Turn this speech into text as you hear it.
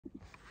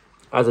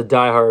As a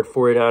diehard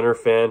 49er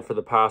fan for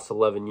the past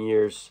 11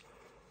 years,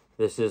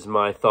 this is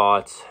my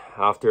thoughts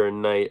after a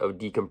night of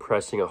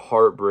decompressing a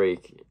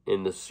heartbreak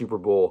in the Super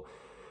Bowl.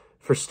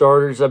 For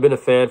starters, I've been a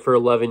fan for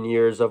 11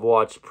 years. I've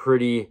watched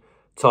pretty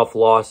tough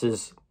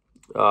losses.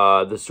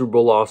 The Super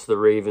Bowl loss to the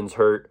Ravens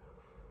hurt.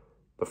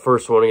 The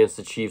first one against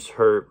the Chiefs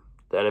hurt.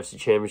 The NFC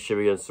Championship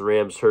against the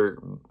Rams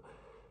hurt.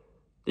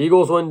 The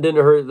Eagles one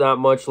didn't hurt that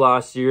much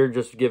last year,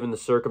 just given the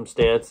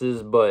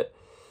circumstances, but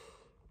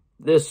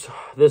this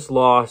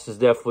loss is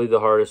definitely the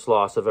hardest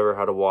loss I've ever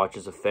had to watch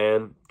as a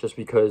fan, just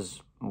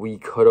because we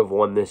could have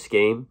won this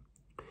game.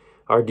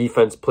 Our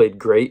defense played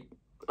great,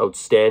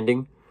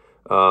 outstanding.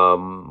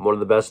 One of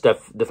the best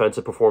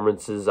defensive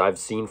performances I've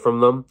seen from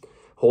them,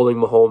 holding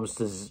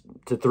Mahomes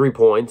to 3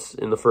 points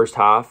in the first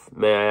half,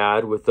 may I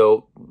add,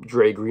 without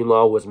Dre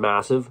Greenlaw was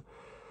massive.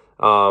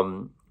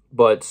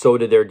 But so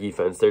did their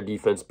defense. Their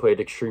defense played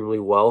extremely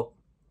well,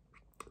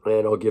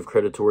 and I'll give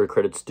credit to where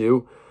credit's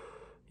due.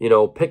 You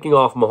know, picking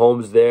off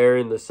Mahomes there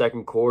in the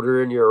second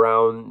quarter, and you're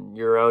around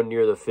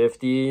near the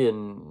 50,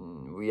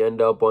 and we end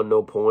up on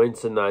no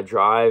points in that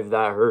drive.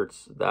 That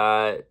hurts.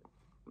 That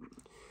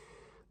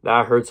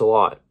hurts a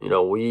lot. You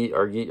know,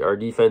 our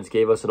defense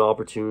gave us an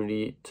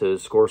opportunity to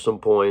score some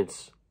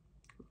points,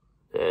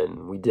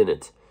 and we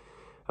didn't.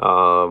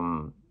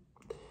 You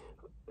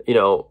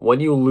know, when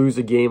you lose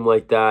a game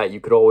like that, you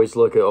could always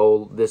look at,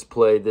 oh, this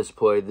play, this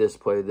play, this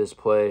play, this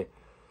play.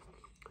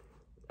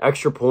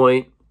 Extra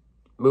point.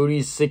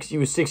 Moody's he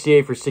was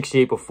 68 for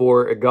 68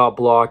 before. It got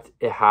blocked.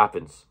 It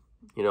happens.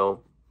 You know,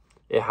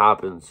 it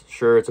happens.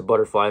 Sure, it's a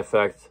butterfly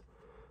effect,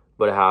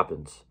 but it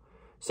happens.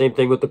 Same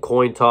thing with the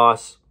coin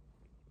toss.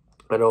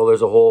 I know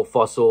there's a whole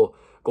fussle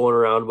going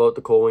around about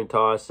the coin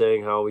toss,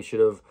 saying how we should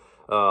have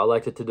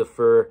elected to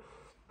defer.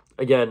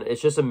 Again,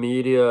 it's just a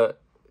media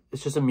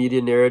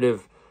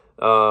narrative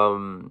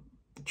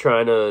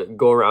trying to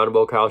go around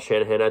about Kyle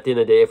Shanahan. At the end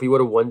of the day, if we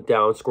would have went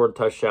down, scored a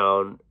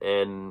touchdown,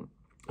 and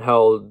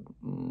held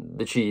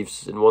the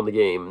Chiefs and won the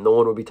game, no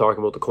one would be talking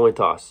about the coin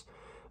toss.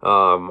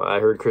 I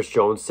heard Chris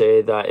Jones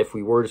say that if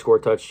we were to score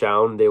a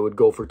touchdown, they would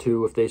go for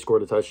two if they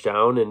scored a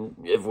touchdown, and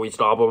if we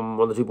stop them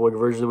on the 2-point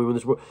conversion, then we win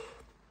the Super Bowl.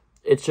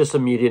 It's just a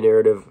media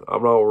narrative.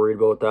 I'm not worried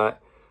about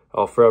that.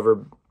 I'll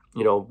forever,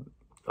 you know,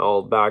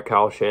 I'll back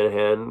Kyle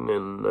Shanahan,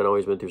 and I know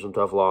he's been through some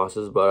tough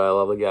losses, but I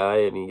love the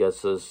guy, and he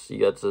gets us in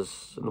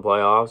the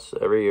playoffs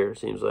every year,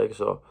 seems like.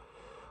 So,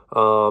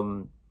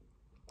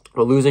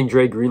 but losing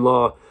Dre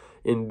Greenlaw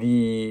in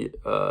the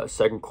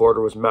second quarter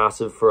was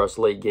massive for us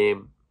late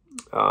game.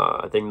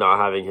 I think not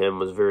having him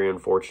was very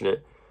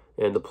unfortunate.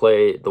 And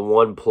the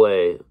one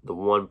play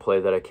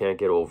that I can't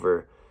get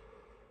over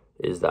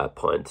is that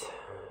punt.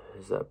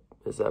 Is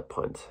that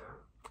punt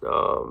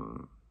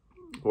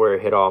where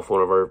it hit off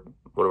one of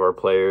our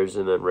players,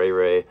 and then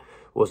Ray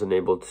wasn't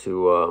able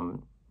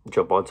to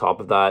jump on top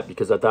of that,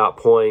 because at that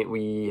point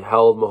we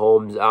held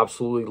Mahomes,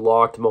 absolutely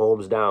locked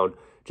Mahomes down,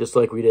 just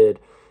like we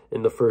did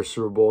in the first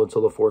Super Bowl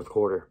until the fourth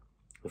quarter.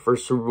 The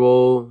first Super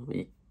Bowl,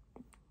 he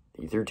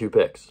threw 2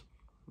 picks,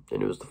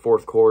 and it was the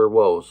fourth quarter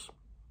woes.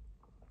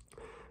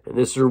 And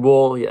this Super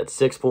Bowl, he had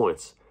 6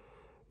 points.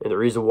 And the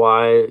reason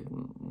why,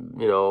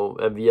 you know,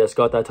 MVS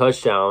got that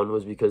touchdown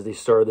was because they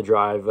started the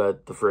drive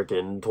at the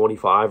frickin'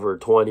 25 or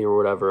 20 or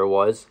whatever it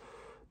was,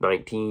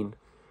 19,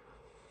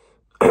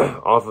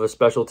 off of a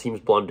special teams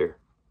blunder.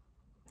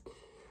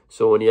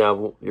 So when you have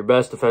one of your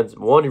best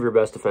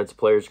defensive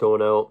players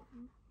going out,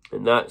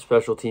 and that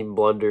special team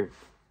blunder,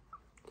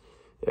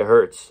 it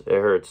hurts. It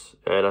hurts.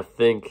 And I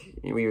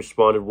think we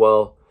responded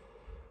well,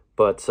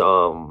 but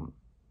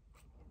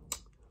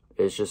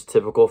it's just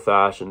typical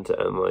fashion to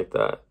end like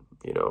that.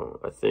 You know,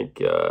 I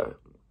think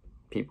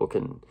people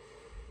can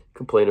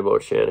complain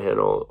about Shanahan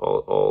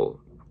all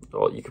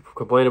you can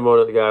complain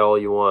about the guy all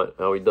you want,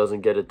 how he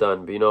doesn't get it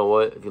done. But you know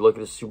what? If you look at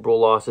his Super Bowl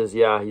losses,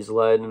 yeah, he's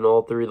led in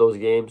all 3 of those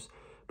games,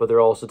 but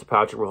they're also to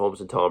Patrick Mahomes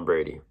and Tom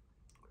Brady,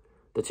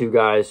 the 2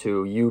 guys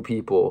who you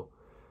people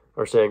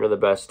are saying are the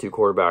best 2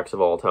 quarterbacks of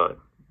all time.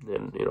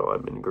 And, you know,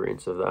 I'm in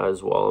agreement of that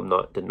as well. I'm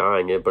not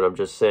denying it, but I'm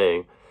just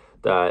saying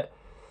that,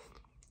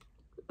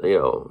 you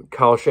know,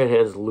 Kyle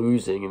Shanahan's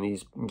losing in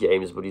these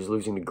games, but he's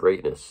losing to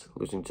greatness,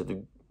 losing to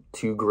the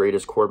 2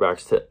 greatest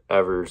quarterbacks to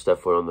ever step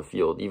foot on the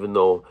field, even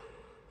though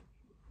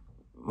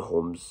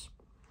Mahomes,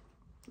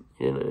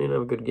 you know, didn't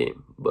have a good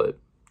game. But,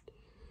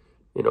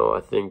 you know,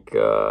 I think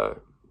it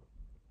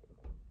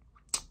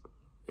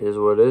is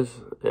what it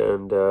is.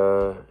 And,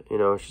 you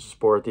know, it's just a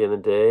sport at the end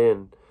of the day.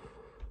 And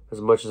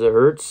as much as it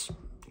hurts,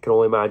 you can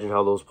only imagine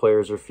how those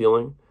players are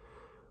feeling.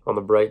 On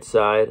the bright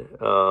side,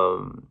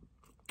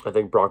 I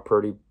think Brock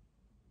Purdy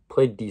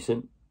played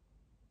decent.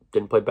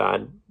 Didn't play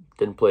bad.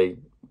 Didn't play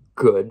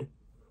good.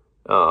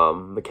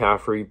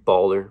 McCaffrey,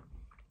 baller.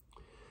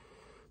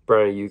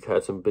 Brandon Ayuk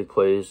had some big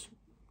plays.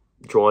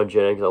 Juwan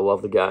Jennings, I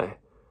love the guy.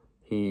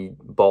 He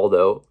balled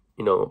out.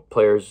 You know,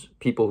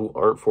 people who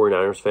aren't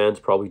 49ers fans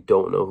probably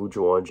don't know who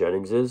Juwan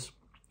Jennings is.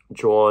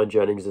 Juwan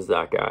Jennings is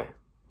that guy.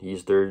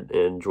 He's third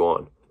and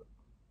Juwan.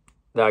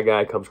 That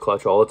guy comes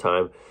clutch all the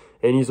time.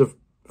 And he's a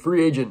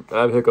free agent.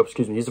 I have hiccups,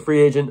 excuse me. He's a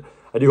free agent.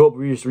 I do hope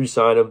we just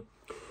re-sign him.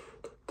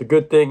 The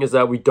good thing is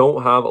that we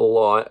don't have a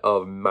lot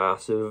of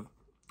massive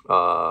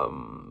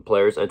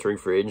players entering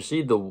free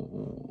agency. The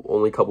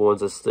only couple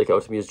ones that stick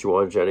out to me is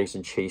Juwan Jennings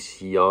and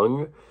Chase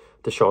Young,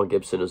 Deshaun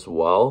Gibson as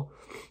well.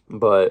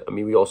 But, I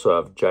mean, we also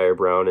have Jair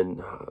Brown and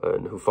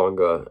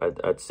Hufanga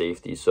at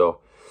safety. So,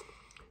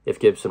 if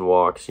Gibson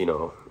walks, you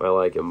know, I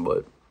like him.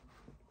 But,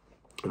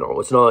 you know,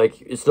 it's not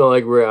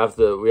like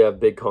we have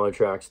big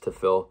contracts to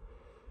fill.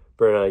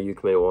 Brandon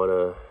Ayuk may want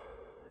a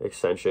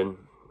extension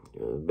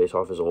based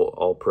off his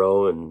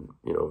all-pro, and,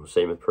 you know,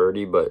 same with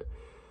Purdy. But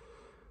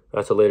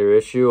that's a later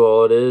issue.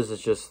 All it is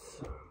just,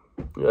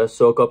 you know,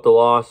 soak up the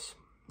loss.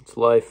 It's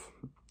life.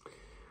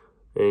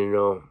 And, you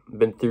know,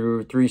 been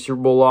through 3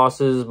 Super Bowl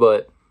losses,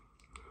 but,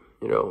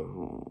 you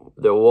know,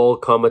 there will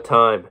come a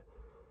time,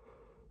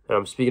 and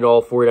I'm speaking to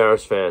all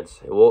 49ers fans,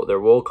 there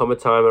will come a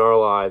time in our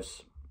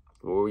lives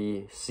where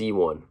we see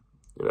one.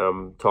 And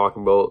I'm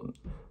talking about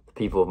the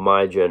people of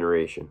my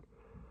generation.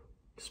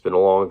 It's been a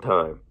long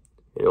time,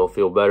 and it'll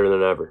feel better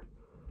than ever.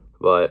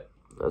 But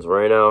as of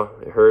right now,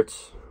 it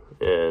hurts,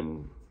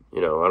 and,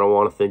 you know, I don't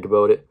want to think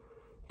about it.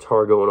 It's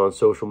hard going on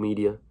social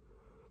media.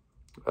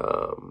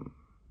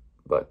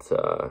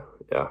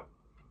 Yeah.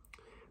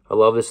 I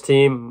love this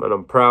team, and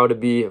I'm proud to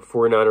be a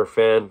 49er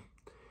fan,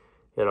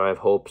 and I have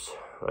hopes.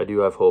 I do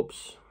have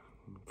hopes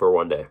for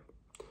one day.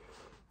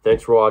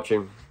 Thanks for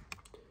watching,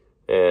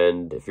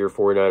 and if you're a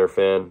 49er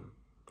fan,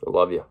 I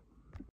love you.